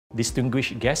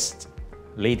Distinguished guests,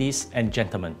 ladies and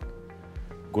gentlemen,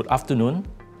 good afternoon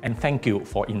and thank you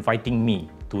for inviting me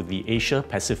to the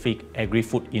Asia-Pacific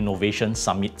Agri-Food Innovation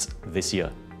Summit this year.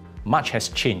 Much has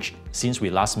changed since we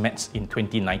last met in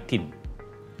 2019.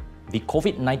 The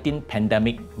COVID-19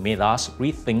 pandemic made us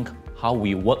rethink how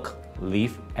we work,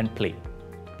 live and play.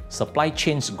 Supply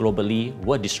chains globally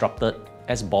were disrupted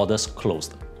as borders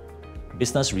closed.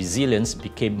 Business resilience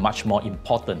became much more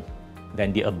important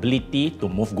than the ability to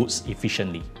move goods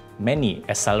efficiently. Many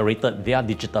accelerated their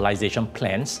digitalization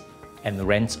plans and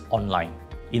went online.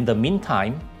 In the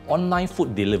meantime, online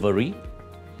food delivery,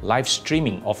 live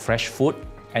streaming of fresh food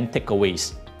and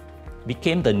takeaways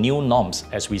became the new norms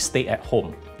as we stay at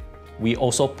home. We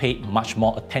also paid much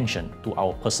more attention to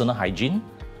our personal hygiene,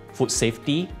 food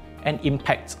safety, and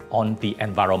impact on the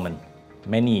environment.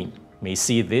 Many may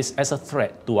see this as a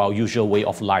threat to our usual way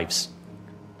of lives.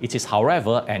 It is,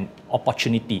 however, an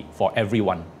opportunity for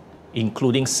everyone,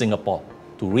 including Singapore,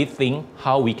 to rethink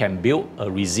how we can build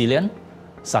a resilient,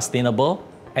 sustainable,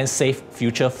 and safe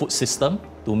future food system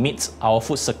to meet our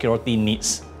food security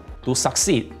needs. To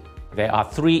succeed, there are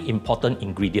three important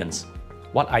ingredients,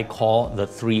 what I call the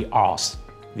three R's.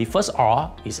 The first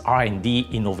R is R&D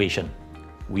innovation.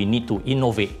 We need to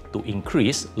innovate to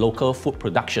increase local food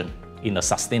production in a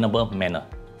sustainable manner.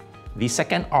 The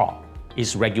second R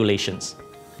is regulations.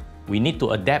 We need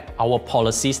to adapt our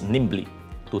policies nimbly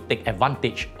to take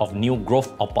advantage of new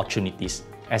growth opportunities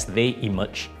as they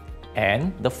emerge.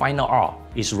 And the final R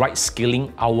is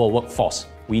right-skilling our workforce.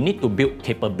 We need to build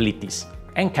capabilities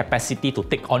and capacity to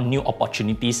take on new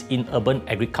opportunities in urban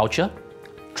agriculture,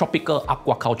 tropical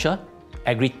aquaculture,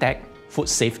 agri-tech, food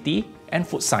safety, and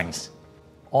food science.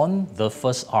 On the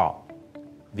first R,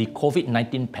 the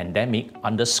COVID-19 pandemic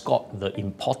underscored the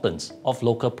importance of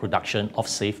local production of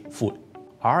safe food.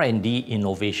 R&D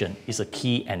innovation is a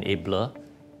key enabler.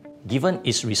 Given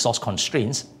its resource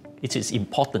constraints, it is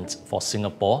important for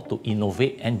Singapore to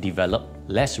innovate and develop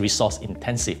less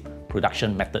resource-intensive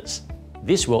production methods.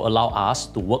 This will allow us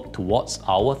to work towards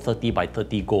our 30 by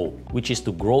 30 goal, which is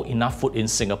to grow enough food in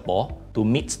Singapore to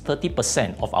meet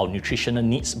 30% of our nutritional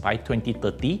needs by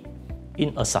 2030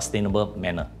 in a sustainable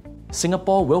manner.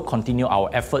 Singapore will continue our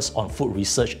efforts on food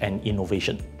research and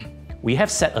innovation. We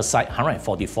have set aside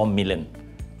 144 million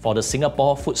for the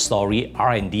Singapore Food Story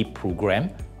R&D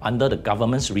program under the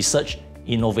government's Research,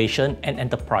 Innovation and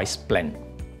Enterprise Plan.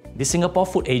 The Singapore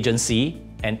Food Agency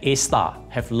and A-Star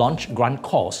have launched grant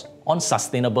calls on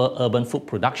sustainable urban food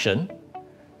production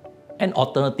and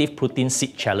alternative protein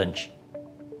seed challenge.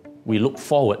 We look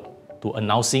forward to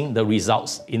announcing the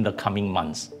results in the coming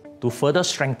months. To further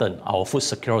strengthen our food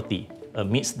security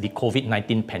amidst the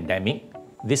COVID-19 pandemic,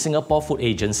 the Singapore Food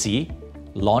Agency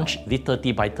launched the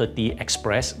 30 by 30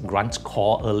 Express Grant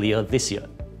Call earlier this year.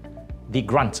 The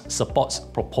grant supports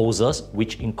proposals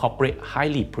which incorporate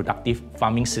highly productive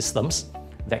farming systems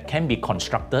that can be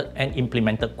constructed and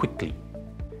implemented quickly.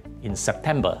 In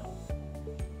September,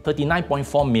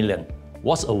 39.4 million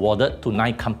was awarded to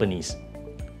 9 companies.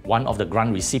 One of the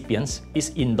grant recipients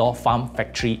is Indoor Farm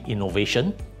Factory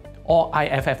Innovation, or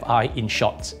IFFI in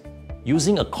short.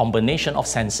 Using a combination of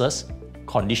sensors,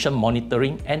 condition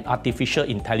monitoring and artificial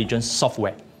intelligence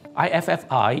software,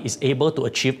 IFFI is able to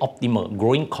achieve optimal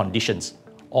growing conditions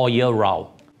all year round.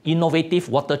 Innovative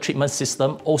water treatment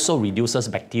system also reduces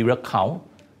bacterial count,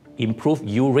 improve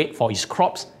yield rate for its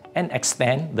crops, and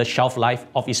extend the shelf life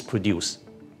of its produce.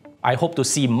 I hope to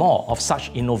see more of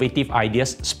such innovative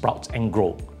ideas sprout and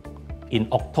grow. In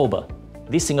October,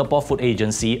 the Singapore Food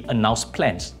Agency announced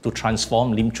plans to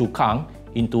transform Lim Kok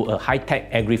into a high-tech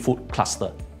agri-food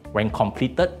cluster. When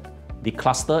completed, the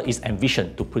cluster is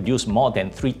envisioned to produce more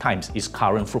than 3 times its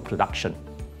current food production.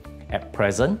 At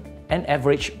present, an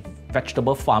average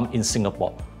vegetable farm in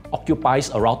Singapore occupies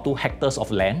around 2 hectares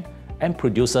of land and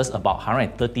produces about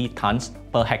 130 tons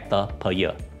per hectare per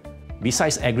year.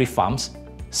 Besides agri-farms,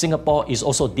 Singapore is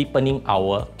also deepening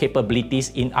our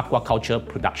capabilities in aquaculture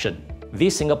production. The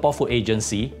Singapore Food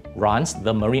Agency runs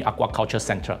the Marine Aquaculture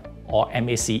Centre, or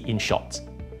MAC in short.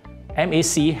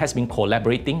 MAC has been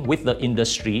collaborating with the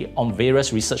industry on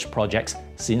various research projects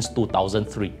since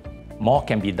 2003. More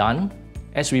can be done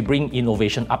as we bring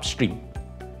innovation upstream.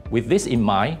 With this in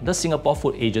mind, the Singapore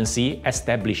Food Agency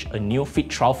established a new feed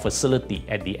trial facility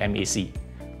at the MAC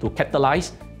to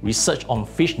catalyze research on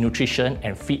fish nutrition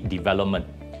and feed development.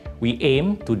 We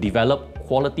aim to develop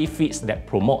quality feeds that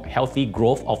promote healthy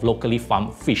growth of locally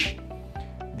farmed fish.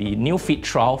 The new feed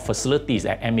trial facilities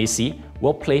at MAC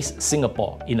will place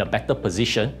Singapore in a better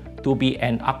position to be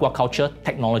an aquaculture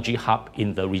technology hub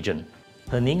in the region.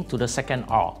 Turning to the second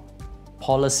R,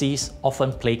 policies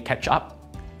often play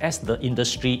catch-up as the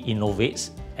industry innovates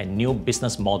and new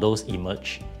business models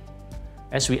emerge.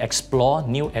 As we explore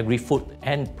new agri-food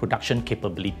and production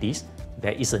capabilities,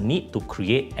 there is a need to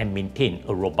create and maintain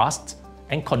a robust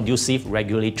and conducive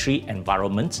regulatory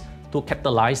environment to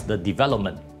capitalize the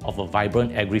development of a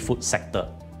vibrant agri-food sector.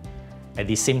 At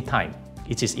the same time,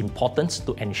 it is important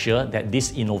to ensure that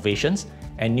these innovations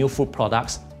and new food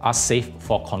products are safe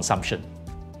for consumption.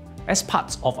 As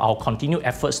part of our continued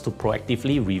efforts to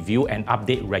proactively review and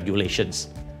update regulations,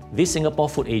 the Singapore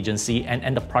Food Agency and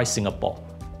Enterprise Singapore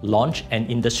launched an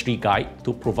industry guide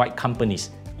to provide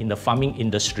companies in the farming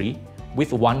industry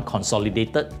with one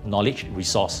consolidated knowledge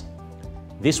resource.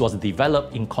 This was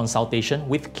developed in consultation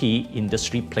with key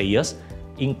industry players,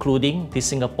 including the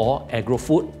Singapore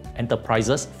Agri-Food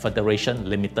Enterprises Federation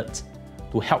Limited,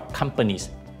 to help companies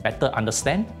better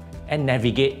understand and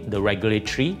navigate the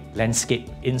regulatory landscape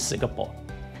in Singapore.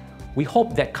 We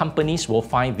hope that companies will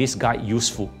find this guide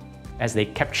useful as they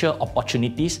capture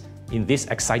opportunities in this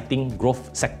exciting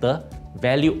growth sector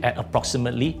valued at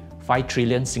approximately 5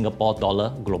 trillion Singapore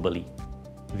dollar globally.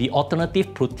 The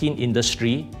alternative protein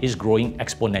industry is growing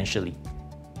exponentially.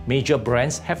 Major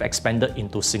brands have expanded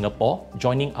into Singapore,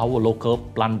 joining our local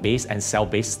plant-based and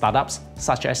cell-based startups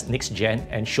such as NextGen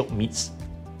and Shiok Meats.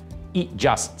 Eat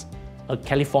Just, a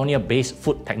California-based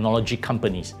food technology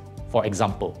company, for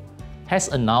example, has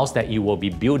announced that it will be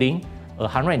building a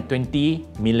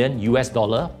 $120 million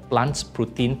plant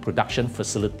protein production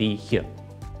facility here.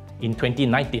 In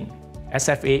 2019,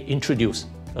 SFA introduced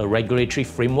a regulatory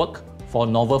framework for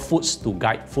novel foods to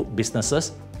guide food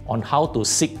businesses on how to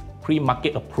seek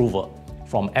pre-market approval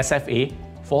from SFA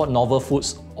for novel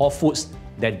foods or foods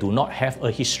that do not have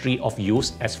a history of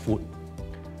use as food.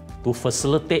 To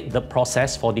facilitate the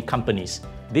process for the companies,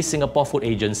 the Singapore Food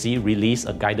Agency released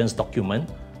a guidance document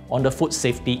on the food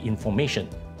safety information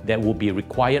that will be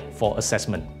required for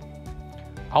assessment.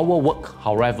 Our work,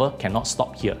 however, cannot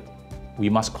stop here. We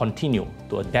must continue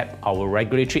to adapt our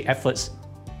regulatory efforts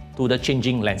to the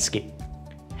changing landscape.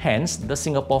 Hence, the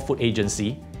Singapore Food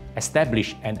Agency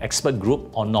established an expert group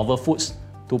on novel foods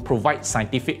to provide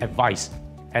scientific advice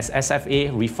as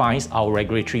SFA refines our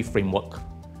regulatory framework.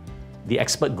 The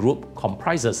expert group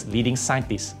comprises leading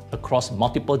scientists across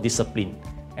multiple disciplines,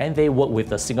 and they work with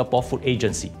the Singapore Food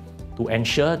Agency to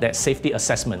ensure that safety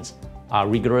assessments are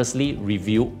rigorously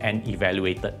reviewed and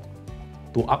evaluated.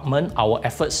 To augment our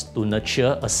efforts to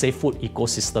nurture a safe food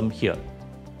ecosystem here,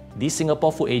 the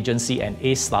Singapore Food Agency and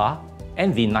A*STAR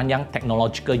and the Nanyang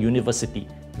Technological University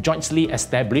jointly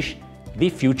established the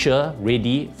Future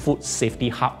Ready Food Safety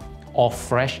Hub, or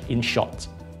FRESH in short.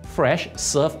 FRESH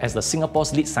serves as the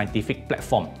Singapore's lead scientific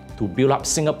platform to build up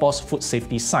Singapore's food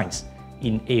safety science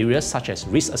in areas such as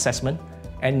risk assessment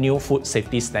and new food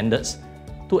safety standards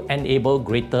to enable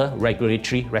greater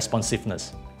regulatory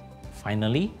responsiveness.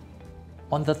 Finally,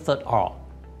 on the third R,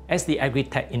 as the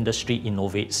agri-tech industry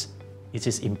innovates, it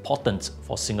is important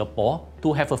for Singapore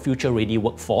to have a future-ready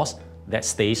workforce that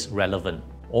stays relevant.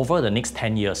 Over the next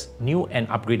 10 years, new and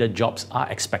upgraded jobs are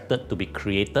expected to be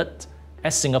created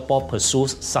as Singapore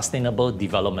pursues sustainable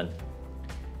development.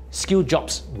 Skilled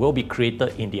jobs will be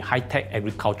created in the high-tech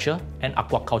agriculture and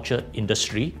aquaculture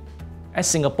industry as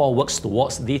Singapore works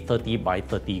towards the 30 by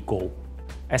 30 goal.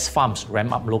 As farms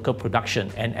ramp up local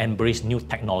production and embrace new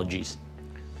technologies,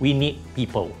 we need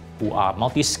people who are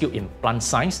multi-skilled in plant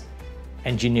science,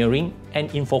 engineering, and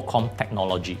infocom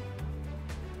technology.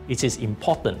 It is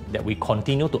important that we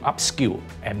continue to upskill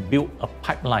and build a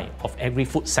pipeline of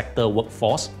agri-food sector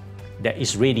workforce that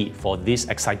is ready for these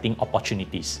exciting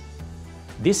opportunities.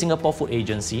 The Singapore Food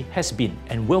Agency has been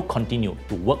and will continue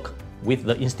to work with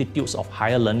the institutes of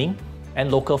higher learning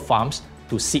and local farms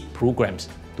to seek programs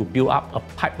to build up a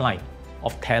pipeline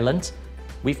of talent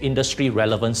with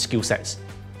industry-relevant skill sets.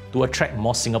 To attract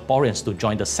more Singaporeans to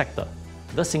join the sector,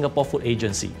 the Singapore Food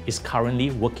Agency is currently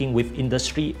working with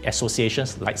industry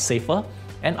associations like SAFER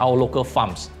and our local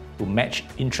farms to match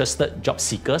interested job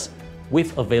seekers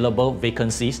with available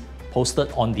vacancies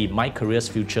posted on the My Careers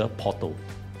Future portal.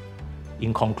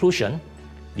 In conclusion,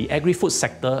 the agri-food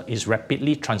sector is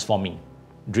rapidly transforming,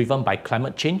 driven by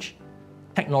climate change,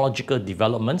 technological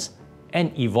developments,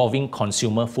 and evolving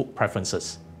consumer food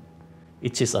preferences.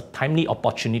 It is a timely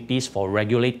opportunity for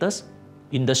regulators,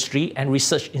 industry, and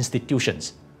research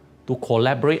institutions to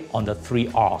collaborate on the 3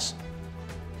 Rs: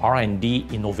 R&D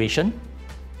innovation,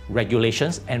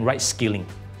 regulations, and right skilling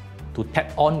to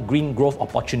tap on green growth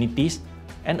opportunities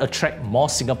and attract more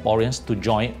Singaporeans to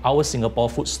join our Singapore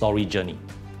food story journey.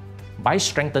 By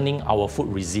strengthening our food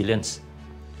resilience,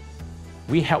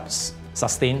 we help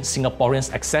sustain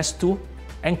Singaporeans' access to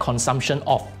and consumption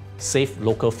of safe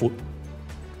local food.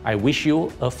 I wish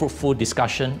you a fruitful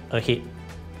discussion ahead.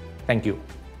 Thank you.